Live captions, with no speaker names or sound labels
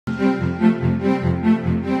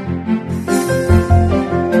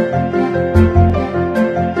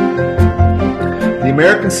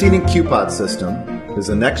American Seating QPod system is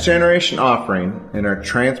a next-generation offering in our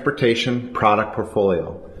transportation product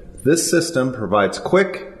portfolio. This system provides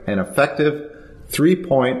quick and effective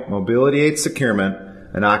three-point mobility aid securement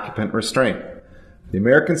and occupant restraint. The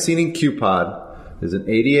American Seating QPod is an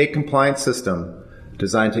ADA-compliant system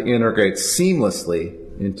designed to integrate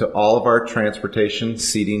seamlessly into all of our transportation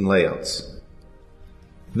seating layouts.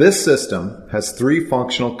 This system has three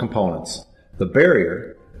functional components: the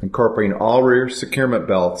barrier, incorporating all rear securement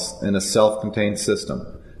belts in a self-contained system;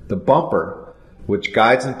 the bumper, which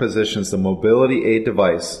guides and positions the mobility aid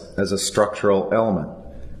device as a structural element;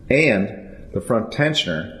 and the front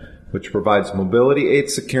tensioner, which provides mobility aid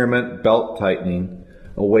securement belt tightening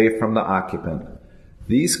away from the occupant.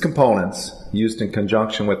 These components, used in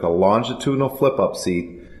conjunction with a longitudinal flip-up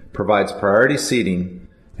seat, provides priority seating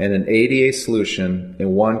and an ADA solution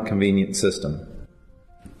in one convenient system.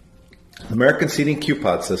 The American Seating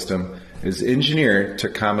QPod system is engineered to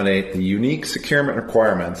accommodate the unique securement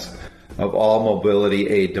requirements of all mobility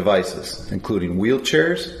aid devices, including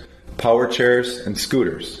wheelchairs, power chairs, and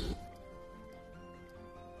scooters.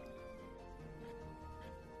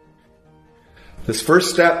 This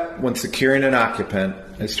first step when securing an occupant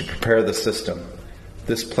is to prepare the system.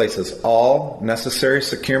 This places all necessary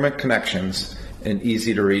securement connections in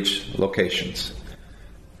easy-to-reach locations.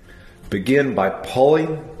 Begin by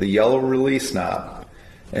pulling the yellow release knob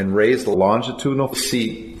and raise the longitudinal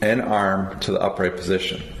seat and arm to the upright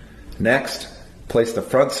position. Next, place the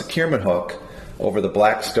front securement hook over the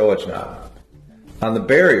black stowage knob. On the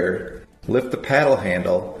barrier, lift the paddle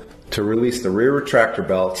handle to release the rear retractor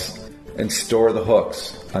belts and store the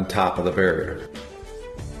hooks on top of the barrier.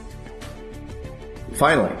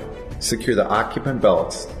 Finally, secure the occupant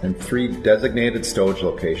belts in three designated stowage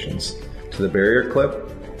locations: to the barrier clip,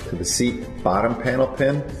 to the seat bottom panel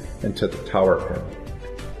pin, and to the tower pin.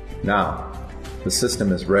 Now, the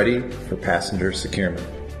system is ready for passenger securement.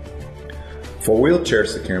 For wheelchair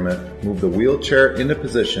securement, move the wheelchair into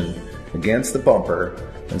position against the bumper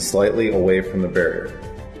and slightly away from the barrier.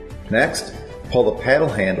 Next, pull the paddle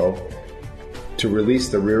handle to release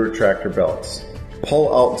the rear retractor belts.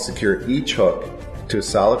 Pull out and secure each hook to a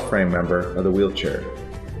solid frame member of the wheelchair.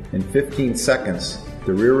 In 15 seconds,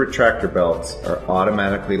 the rear retractor belts are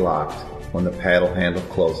automatically locked when the paddle handle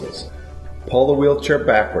closes. Pull the wheelchair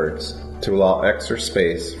backwards to allow extra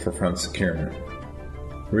space for front securement.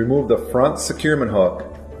 Remove the front securement hook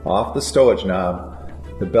off the stowage knob.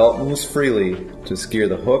 The belt moves freely to secure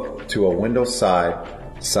the hook to a window side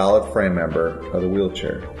solid frame member of the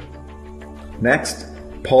wheelchair. Next,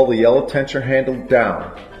 pull the yellow tensioner handle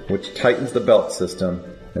down, which tightens the belt system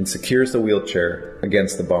and secures the wheelchair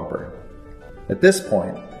against the bumper. At this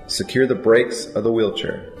point, secure the brakes of the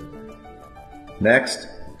wheelchair. Next,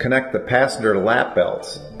 connect the passenger lap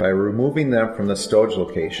belts by removing them from the stowage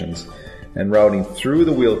locations and routing through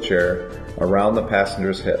the wheelchair around the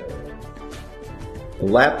passenger's hip. The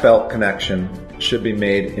lap belt connection should be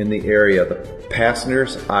made in the area of the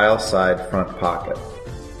passenger's aisle side front pocket.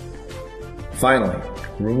 Finally,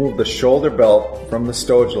 remove the shoulder belt from the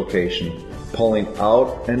stowage location, pulling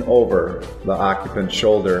out and over the occupant's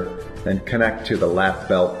shoulder and connect to the lap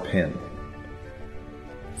belt pin.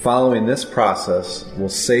 Following this process will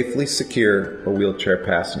safely secure a wheelchair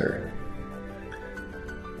passenger.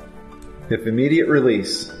 If immediate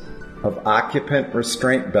release of occupant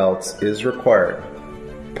restraint belts is required,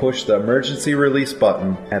 push the emergency release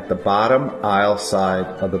button at the bottom aisle side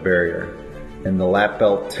of the barrier, and the lap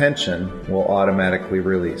belt tension will automatically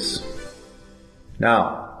release.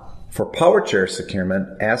 Now, for power chair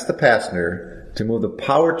securement, ask the passenger to move the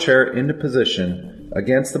power chair into position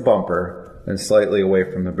against the bumper and slightly away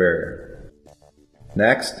from the barrier.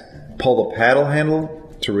 Next, pull the paddle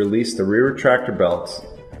handle to release the rear retractor belts.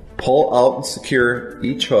 Pull out and secure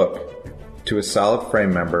each hook to a solid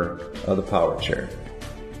frame member of the power chair.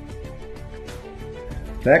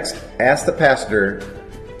 Next, ask the passenger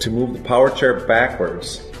to move the power chair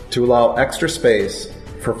backwards to allow extra space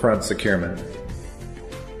for front securement.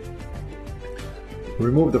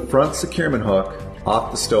 Remove the front securement hook off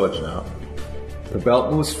the stowage knob. The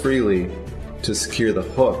belt moves freely to secure the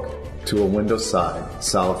hook to a window side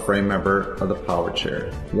solid frame member of the power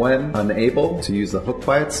chair. When unable to use the hook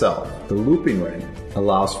by itself, the looping ring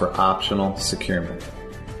allows for optional securement.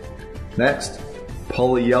 Next,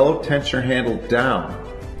 pull the yellow tensioner handle down,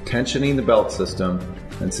 tensioning the belt system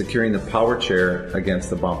and securing the power chair against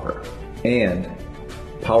the bumper, and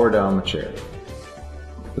power down the chair.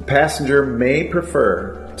 The passenger may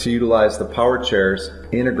prefer to utilize the power chair's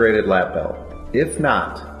integrated lap belt. If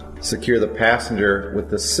not, secure the passenger with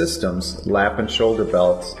the system's lap and shoulder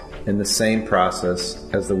belts in the same process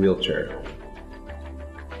as the wheelchair.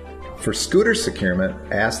 For scooter securement,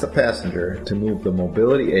 ask the passenger to move the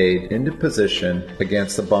mobility aid into position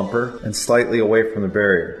against the bumper and slightly away from the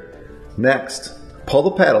barrier. Next, pull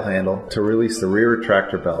the paddle handle to release the rear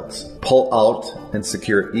retractor belts. Pull out and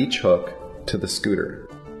secure each hook to the scooter.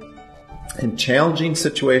 In challenging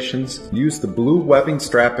situations, use the blue webbing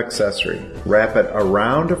strap accessory. Wrap it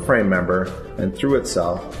around a frame member and through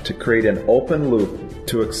itself to create an open loop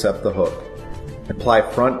to accept the hook. Apply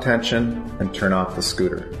front tension and turn off the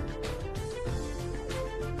scooter.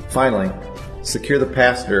 Finally, secure the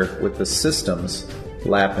passenger with the system's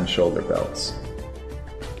lap and shoulder belts.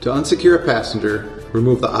 To unsecure a passenger,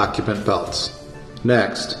 remove the occupant belts.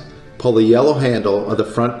 Next, pull the yellow handle of the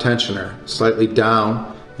front tensioner slightly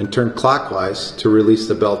down and turn clockwise to release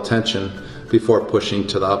the belt tension before pushing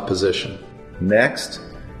to the up position. Next,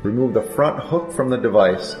 remove the front hook from the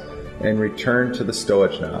device and return to the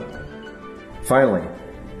stowage knob. Finally,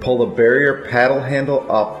 pull the barrier paddle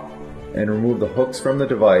handle up and remove the hooks from the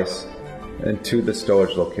device and to the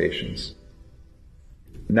stowage locations.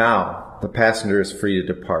 Now, the passenger is free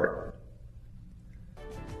to depart.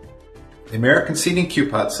 The American Seating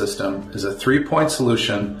Q-Pod system is a 3-point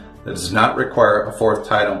solution that does not require a 4th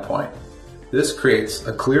tie-down point. This creates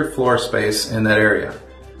a clear floor space in that area,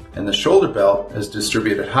 and the shoulder belt is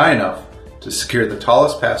distributed high enough to secure the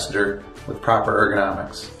tallest passenger with proper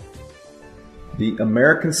ergonomics. The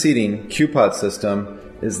American Seating Q-Pod system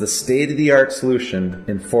is the state-of-the-art solution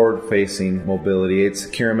in forward-facing mobility aid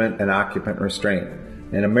securement and occupant restraint.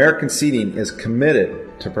 And American Seating is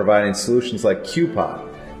committed to providing solutions like Q-Pod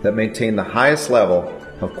that maintain the highest level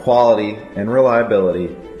of quality and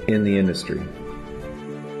reliability in the industry.